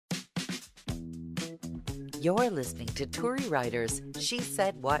You're listening to Turi Writer's She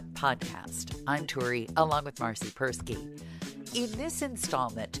Said What podcast. I'm Turi, along with Marcy Persky. In this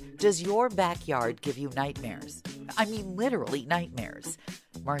installment, does your backyard give you nightmares? I mean, literally nightmares.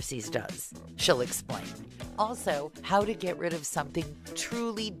 Marcy's does. She'll explain. Also, how to get rid of something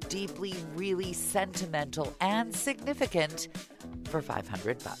truly, deeply, really sentimental and significant for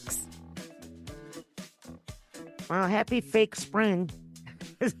 $500. Well, happy fake spring.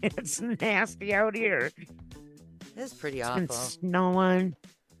 It's nasty out here. This is pretty It's awful. been snowing,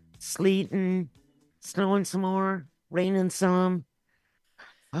 sleeting, snowing some more, raining some.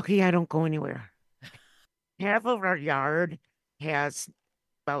 Okay, I don't go anywhere. Half of our yard has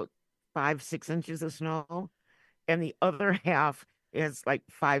about 5-6 inches of snow, and the other half is like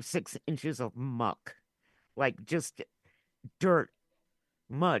 5-6 inches of muck, like just dirt,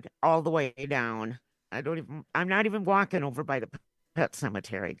 mud all the way down. I'm not even walking over by the pet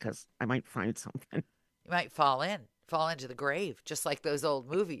cemetery because I might find something. You might fall into the grave, just like those old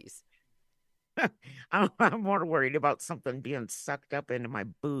movies. I'm more worried about something being sucked up into my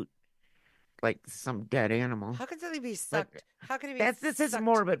boot, like some dead animal. How can something be sucked? How can it be This is sucked?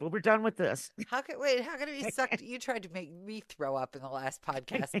 morbid, but we're done with this. How can it be sucked? You tried to make me throw up in the last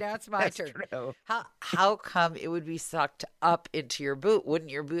podcast. Now it's my That's turn. true. How come it would be sucked up into your boot? Wouldn't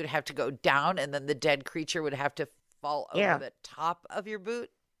your boot have to go down and then the dead creature would have to fall over the top of your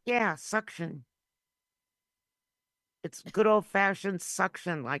boot? Yeah, suction. It's good old-fashioned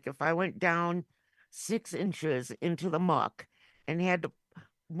suction. Like if I went down 6 inches into the muck and had to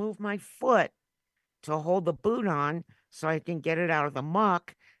move my foot to hold the boot on so I can get it out of the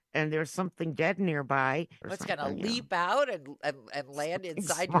muck, and there's something dead nearby. What's going to leap out and land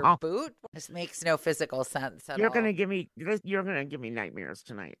inside your small. boot? This makes no physical sense at You're all. gonna give me nightmares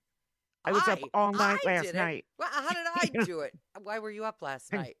tonight. I was up all night last night. Well, how did I do it? Why were you up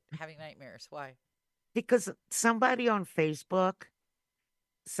last night having nightmares? Why? Because somebody on Facebook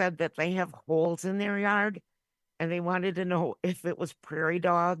said that they have holes in their yard, and they wanted to know if it was prairie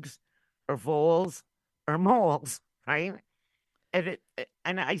dogs or voles or moles, right?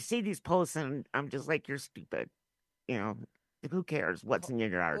 And I see these posts, and I'm just like, you're stupid. You know, who cares what's in your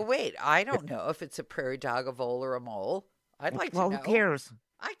yard? Well, wait, I don't know if it's a prairie dog, a vole, or a mole. I'd like to know. Well, who cares?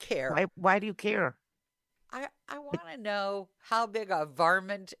 I care. Why do you care? I want to know how big a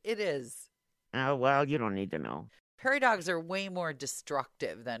varmint it is. Oh, well, you don't need to know. Prairie dogs are way more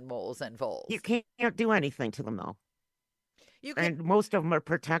destructive than moles and voles. You can't do anything to them, though. You can, and most of them are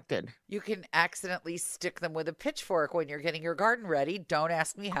protected. You can accidentally stick them with a pitchfork when you're getting your garden ready. Don't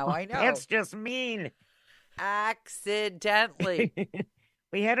ask me how I know. That's just mean. Accidentally.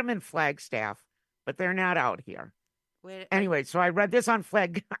 We had them in Flagstaff, but they're not out here. Wait, anyway, so I read this on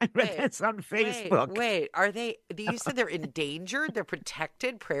this on Facebook. Wait, are they? You said they're endangered? They're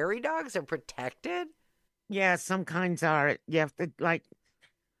protected? Prairie dogs are protected? Yeah, some kinds are. You have to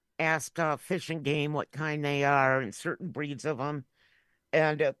ask Fish and Game what kind they are, and certain breeds of them,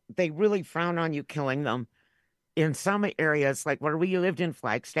 and they really frown on you killing them. In some areas, like where we lived in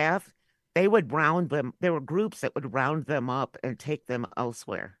Flagstaff, they would round them. There were groups that would round them up and take them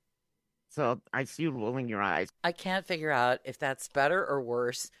elsewhere. So I see you rolling your eyes. I can't figure out if that's better or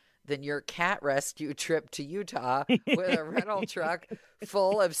worse than your cat rescue trip to Utah with a rental truck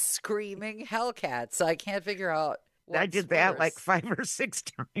full of screaming hellcats. I can't figure out what's I did that worse. like 5 or 6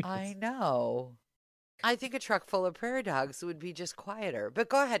 times. I know. I think a truck full of prairie dogs would be just quieter. But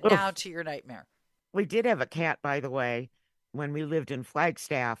go ahead now to your nightmare. We did have a cat, by the way, when we lived in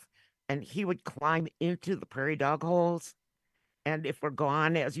Flagstaff, and he would climb into the prairie dog holes. And if we're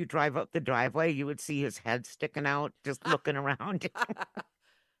gone, as you drive up the driveway, you would see his head sticking out, just looking around.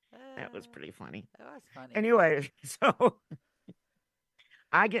 That was pretty funny. That was funny. Anyway, so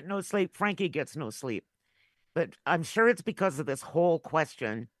I get no sleep. Frankie gets no sleep. But I'm sure it's because of this whole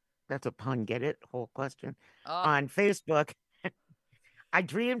question. That's a pun, get it? Whole question. On Facebook. I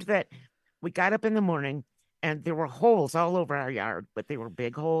dreamed that we got up in the morning and there were holes all over our yard, but they were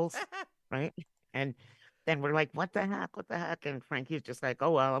big holes, right? And then we're like, what the heck? What the heck? And Frankie's just like,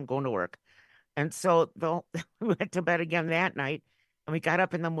 oh, well, I'm going to work. And so we went to bed again that night, and we got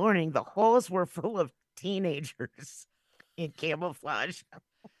up in the morning. The holes were full of teenagers in camouflage.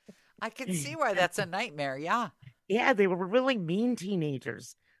 I can see why that's a nightmare, yeah. Yeah, they were really mean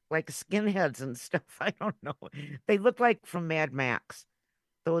teenagers, like skinheads and stuff. I don't know. They looked like from Mad Max,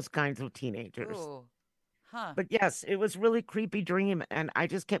 those kinds of teenagers. Ooh. Huh. But yes, it was really creepy dream, and I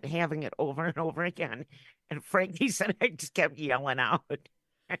just kept having it over and over again. And Frankie said I just kept yelling out.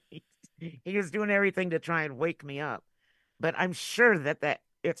 He was doing everything to try and wake me up. But I'm sure that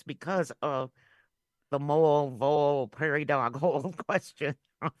it's because of the mole, vole, prairie dog whole question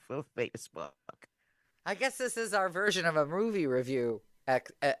off of Facebook. I guess this is our version of a movie review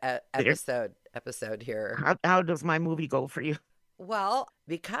episode here. How does my movie go for you? Well,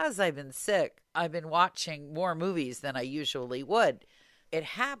 because I've been sick, I've been watching more movies than I usually would. It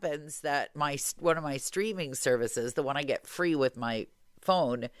happens that one of my streaming services, the one I get free with my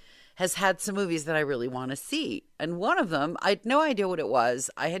phone, has had some movies that I really want to see. And one of them, I had no idea what it was.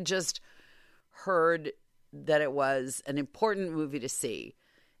 I had just heard that it was an important movie to see.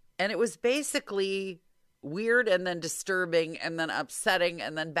 And it was basically weird and then disturbing and then upsetting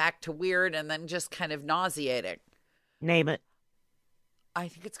and then back to weird and then just kind of nauseating. Name it. I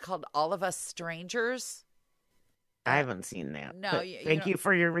think it's called All of Us Strangers. I haven't seen that. No, thank you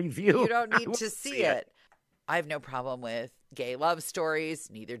for your review. You don't need to see it. I have no problem with gay love stories.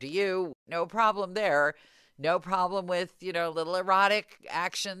 Neither do you. No problem there. No problem with, little erotic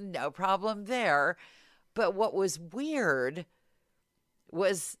action. No problem there. But what was weird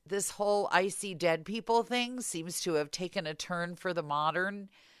was this whole I see dead people thing seems to have taken a turn for the modern.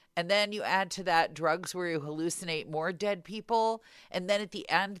 And then you add to that drugs where you hallucinate more dead people. And then at the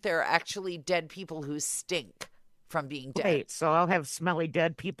end, there are actually dead people who stink from being dead. Wait, so I'll have smelly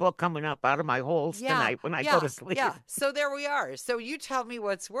dead people coming up out of my holes tonight when I go to sleep. Yeah, so there we are. So you tell me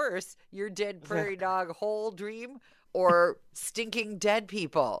what's worse, your dead prairie dog hole dream or stinking dead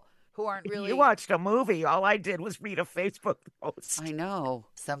people who aren't really... You watched a movie. All I did was read a Facebook post. I know.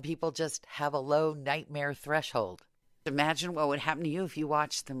 Some people just have a low nightmare threshold. Imagine what would happen to you if you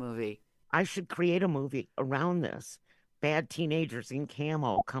watched the movie. I should create a movie around this. Bad teenagers in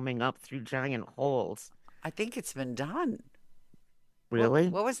camo coming up through giant holes. I think it's been done. Really?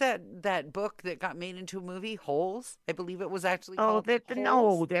 What was that book that got made into a movie? Holes? I believe it was actually called Holes?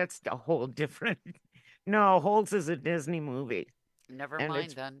 No, that's a whole different... No, Holes is a Disney movie. Never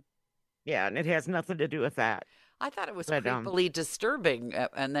mind then. Yeah, and it has nothing to do with that. I thought it was creepily disturbing,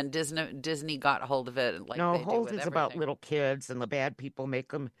 and then Disney got hold of it. No, Holes is about little kids, and the bad people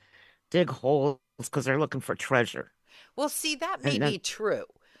make them dig holes because they're looking for treasure. Well, see, that may be true.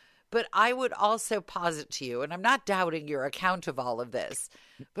 But I would also posit to you, and I'm not doubting your account of all of this,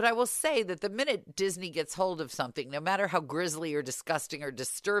 but I will say that the minute Disney gets hold of something, no matter how grisly or disgusting or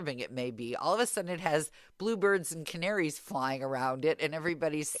disturbing it may be, all of a sudden it has bluebirds and canaries flying around it and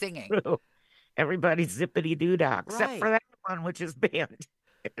everybody's singing. Everybody's zippity-doo-dah, except for that one, which is banned.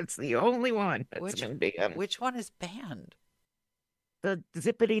 It's the only one that's been banned. Which one is banned? The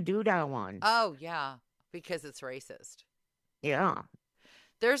zippity-doo-dah one. Oh, yeah, because it's racist. Yeah.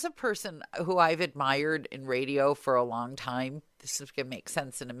 There's a person who I've admired in radio for a long time. This is going to make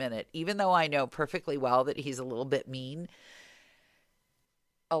sense in a minute. Even though I know perfectly well that he's a little bit mean.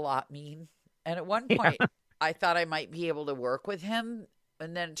 A lot mean. And at one point, I thought I might be able to work with him.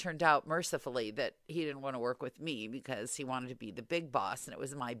 And then it turned out, mercifully, that he didn't want to work with me because he wanted to be the big boss. And it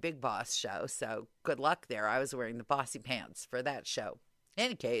was my Big Boss show. So good luck there. I was wearing the bossy pants for that show. In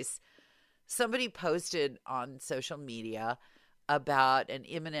any case, somebody posted on social media about an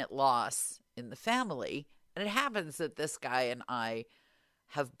imminent loss in the family. And it happens that this guy and I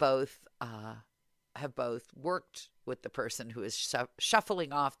have both worked with the person who is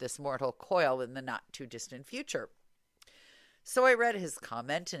shuffling off this mortal coil in the not too distant future. So I read his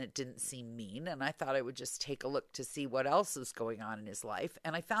comment and it didn't seem mean. And I thought I would just take a look to see what else is going on in his life.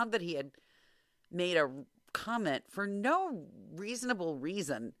 And I found that he had made a comment for no reasonable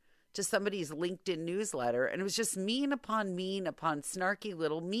reason to somebody's LinkedIn newsletter, and it was just mean upon snarky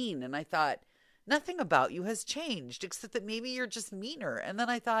little mean. And I thought, nothing about you has changed, except that maybe you're just meaner. And then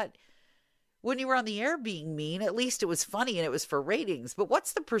I thought, when you were on the air being mean, at least it was funny and it was for ratings. But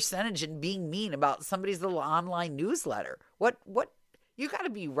what's the percentage in being mean about somebody's little online newsletter? What you got to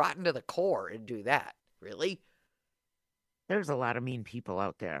be rotten to the core and do that, really? There's a lot of mean people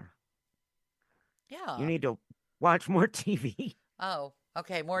out there. Yeah. You need to watch more TV. Oh,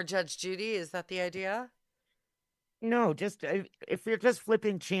 okay, more Judge Judy, is that the idea? No, just if you're just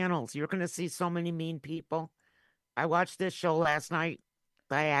flipping channels, you're going to see so many mean people. I watched this show last night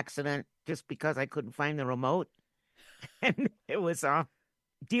by accident just because I couldn't find the remote. And it was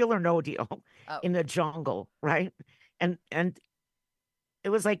Deal or No Deal in the jungle, right? And it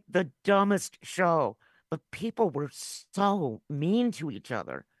was like the dumbest show, but people were so mean to each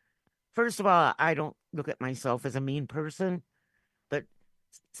other. First of all, I don't look at myself as a mean person. But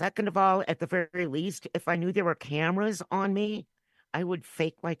second of all, at the very least, if I knew there were cameras on me, I would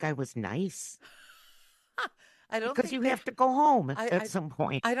fake like I was nice. I don't because you have to go home at some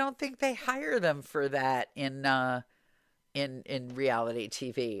point. I don't think they hire them for that in reality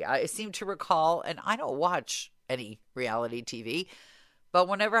TV. I seem to recall, and I don't watch any reality TV, but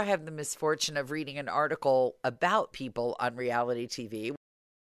whenever I have the misfortune of reading an article about people on reality TV,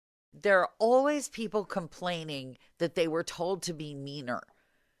 There are always people complaining that they were told to be meaner.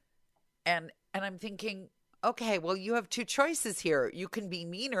 And I'm thinking, okay, well, you have two choices here. You can be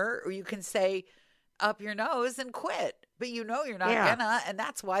meaner or you can say up your nose and quit. But you know you're not gonna, and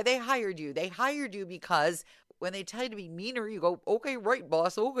that's why they hired you. They hired you because when they tell you to be meaner, you go, okay, right,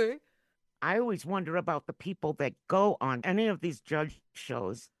 boss, okay. I always wonder about the people that go on any of these judge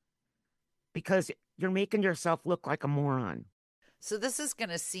shows because you're making yourself look like a moron. So this is going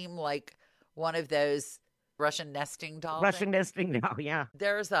to seem like one of those Russian nesting doll Russian things. nesting now, yeah.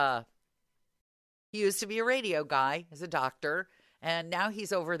 He used to be a radio guy as a doctor, and now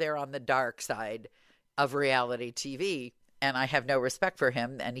he's over there on the dark side of reality TV. And I have no respect for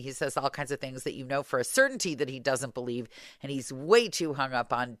him. And he says all kinds of things that you know for a certainty that he doesn't believe. And he's way too hung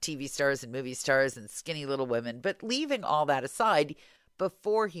up on TV stars and movie stars and skinny little women. But leaving all that aside,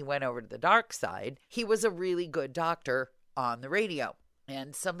 before he went over to the dark side, he was a really good doctor on the radio.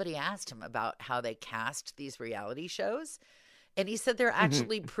 And somebody asked him about how they cast these reality shows. And he said they're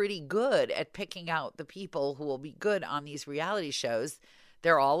actually pretty good at picking out the people who will be good on these reality shows.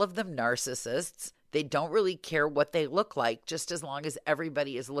 They're all of them narcissists. They don't really care what they look like, just as long as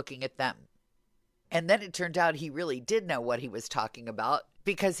everybody is looking at them. And then it turned out he really did know what he was talking about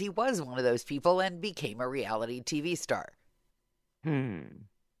because he was one of those people and became a reality TV star.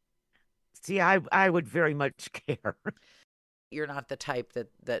 See, I would very much care. You're not the type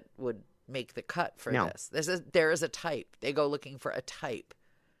that would make the cut for this. There is a type. They go looking for a type.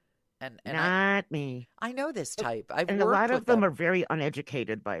 And not me. I know this type. And a lot of them are very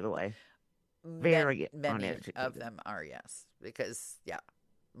uneducated, by the way. Very many uneducated. of them are, yes, because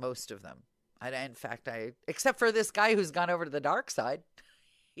most of them. In fact, except for this guy who's gone over to the dark side,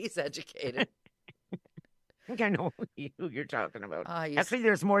 he's educated. I think I know who you're talking about. Actually,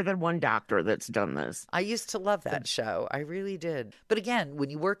 there's more than one doctor that's done this. I used to love that show. I really did. But again,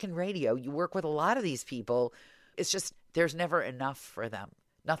 when you work in radio, you work with a lot of these people. It's just there's never enough for them.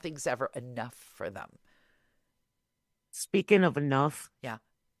 Nothing's ever enough for them. Speaking of enough. Yeah.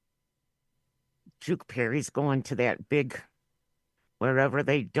 Juke Perry's going to that big, wherever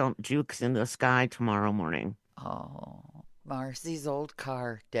they dump jukes in the sky tomorrow morning. Oh, Marcy's old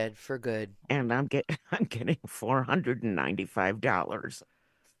car, dead for good. And I'm getting $495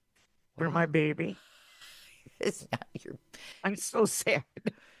 for my baby. It's not your. I'm so sad.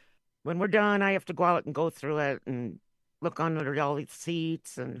 When we're done, I have to go out and go through it and look under all these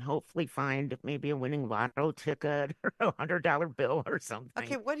seats and hopefully find maybe a winning lotto ticket or $100 bill or something.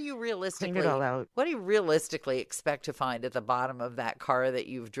 Okay, what do you realistically? Clean it all out. What do you realistically expect to find at the bottom of that car that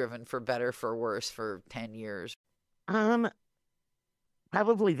you've driven for better for worse for 10 years?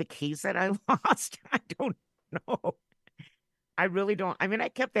 Probably the keys that I lost. I don't know. I really don't. I mean, I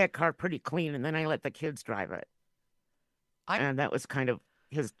kept that car pretty clean and then I let the kids drive it. And that was kind of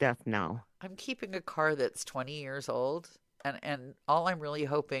his death now. I'm keeping a car that's 20 years old, and all I'm really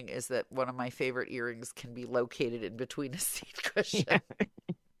hoping is that one of my favorite earrings can be located in between a seat cushion. Yeah.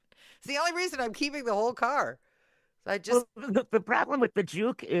 It's the only reason I'm keeping the whole car. So the problem with the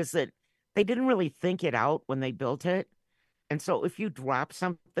Juke is that they didn't really think it out when they built it. And so if you drop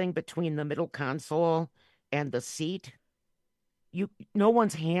something between the middle console and the seat, no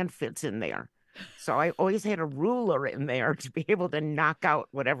one's hand fits in there. So I always had a ruler in there to be able to knock out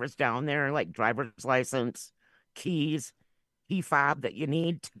whatever's down there, like driver's license, keys, key fob that you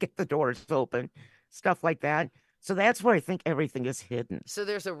need to get the doors open, stuff like that. So that's where I think everything is hidden. So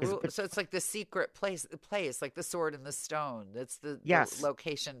there's a rule. So it's like the secret place, like the sword in the stone. That's the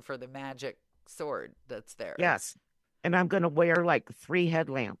location for the magic sword that's there. Yes. And I'm going to wear like 3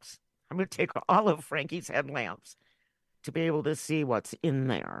 headlamps. I'm going to take all of Frankie's headlamps to be able to see what's in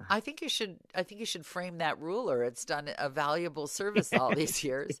there. I think you should frame that ruler. It's done a valuable service all these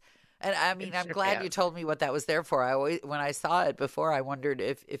years. And I mean, I'm glad you told me what that was there for. When I saw it before, I wondered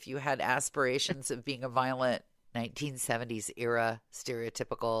if you had aspirations of being a violent 1970s era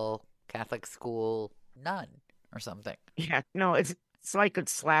stereotypical Catholic school nun or something. Yeah, no, it's so I could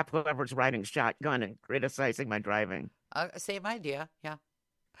slap whoever's riding shotgun and criticizing my driving. Same idea, yeah.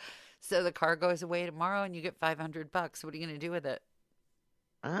 So the car goes away tomorrow and you get $500. What are you going to do with it?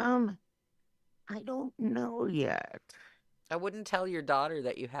 I don't know yet. I wouldn't tell your daughter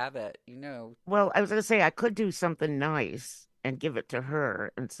that you have it, Well, I was going to say I could do something nice and give it to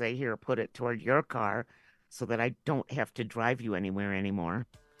her and say, here, put it toward your car so that I don't have to drive you anywhere anymore.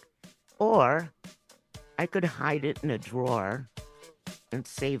 Or I could hide it in a drawer and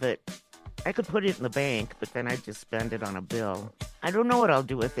save it. I could put it in the bank, but then I'd just spend it on a bill. I don't know what I'll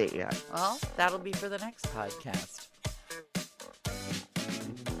do with it yet. Well, that'll be for the next podcast.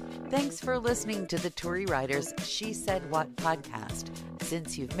 Thanks for listening to the Tourie Riders She Said What podcast.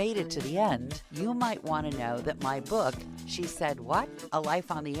 Since you've made it to the end, you might want to know that my book, She Said What? A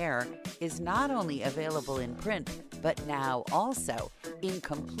Life on the Air, is not only available in print, but now also in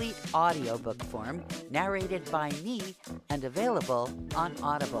complete audiobook form, narrated by me and available on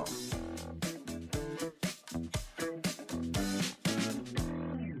Audible.